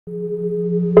Actually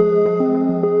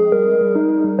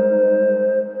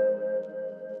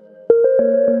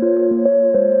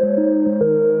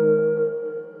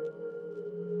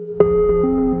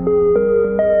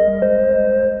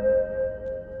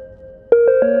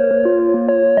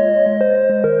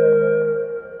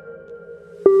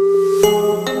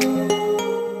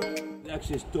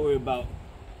a story about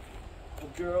a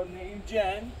girl named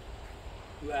Jen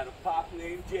who had a pop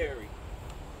named Jerry.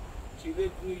 She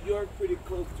lived in New York pretty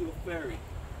close to a ferry.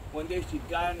 One day she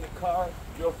got in the car,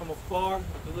 drove from afar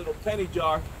with a little penny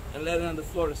jar and let it on the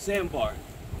Florida sandbar.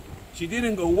 She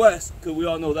didn't go west because we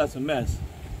all know that's a mess.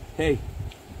 Hey,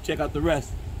 check out the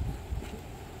rest.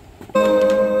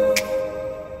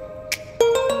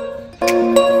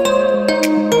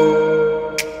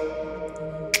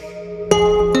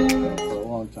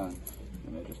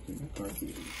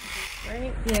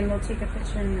 Right, and we'll take a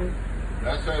picture and then...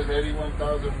 That says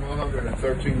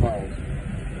 81,113 miles.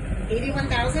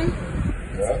 81,000?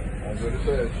 Yep, that's what it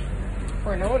says.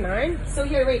 For an 09? So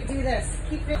here, wait, do this.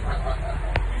 Keep it...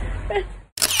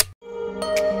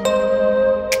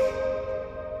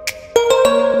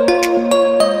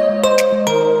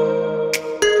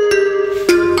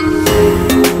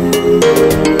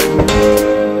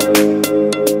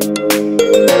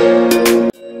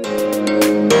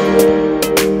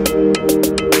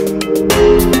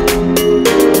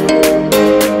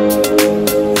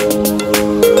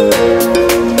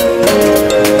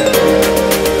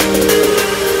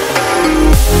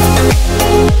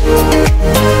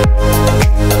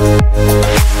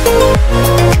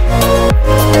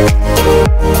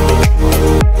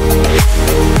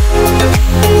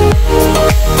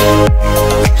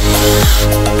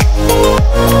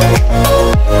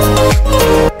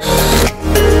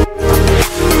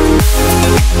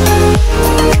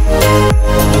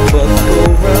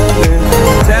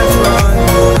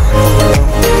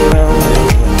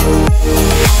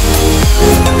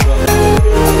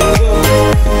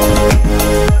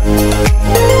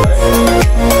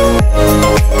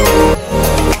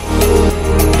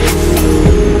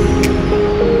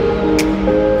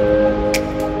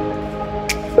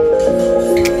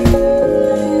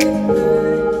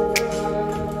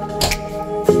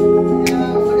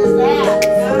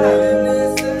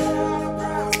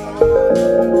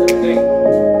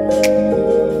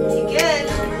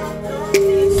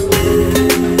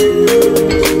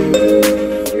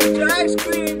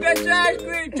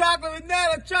 Chocolate,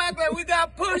 vanilla, chocolate, we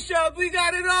got push-ups, we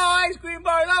got it all, ice cream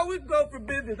bars, oh, we go for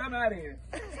business. I'm out of here.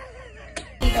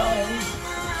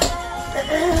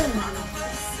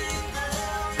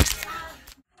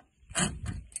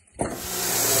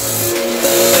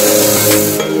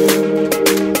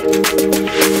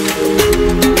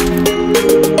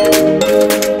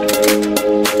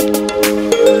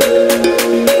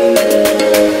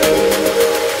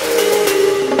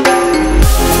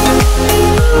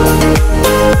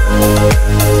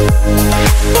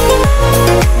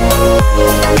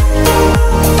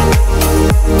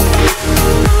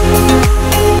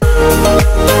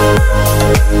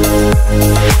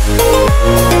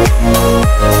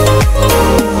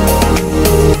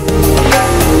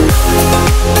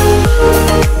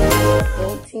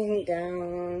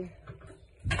 Down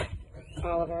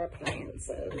all of our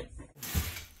appliances.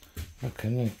 I'll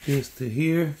connect this to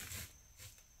here.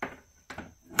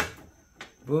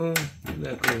 Boom,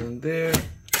 that goes in there.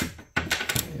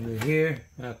 And to here,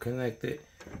 I'll connect it.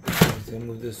 So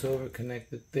move this over,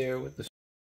 connect it there with the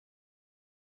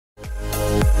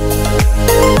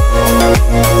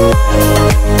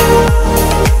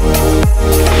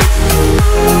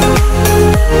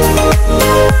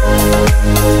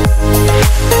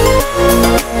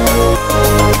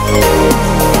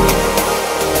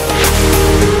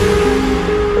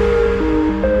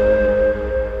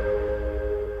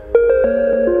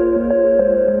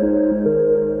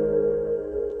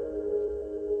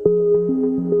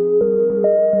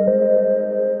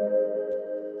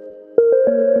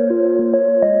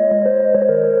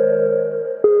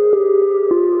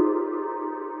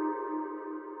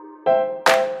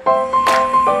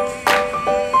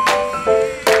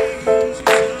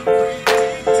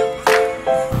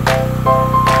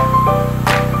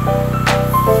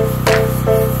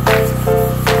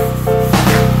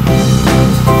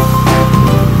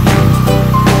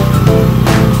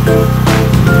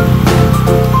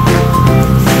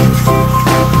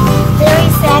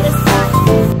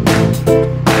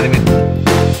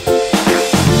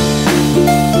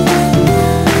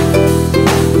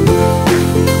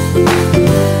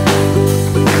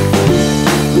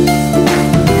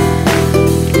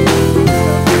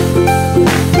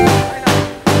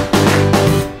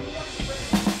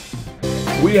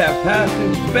have passed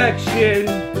inspection.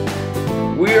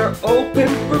 We are open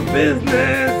for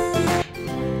business.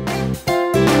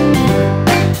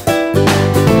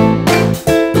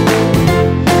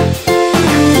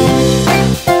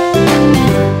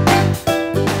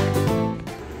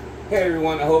 Hey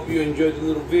everyone, I hope you enjoyed the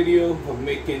little video of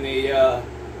making a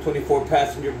 24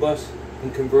 passenger bus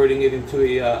and converting it into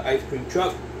a ice cream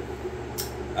truck.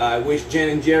 I wish Jen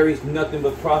and Jerry nothing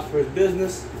but prosperous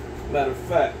business. Matter of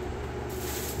fact,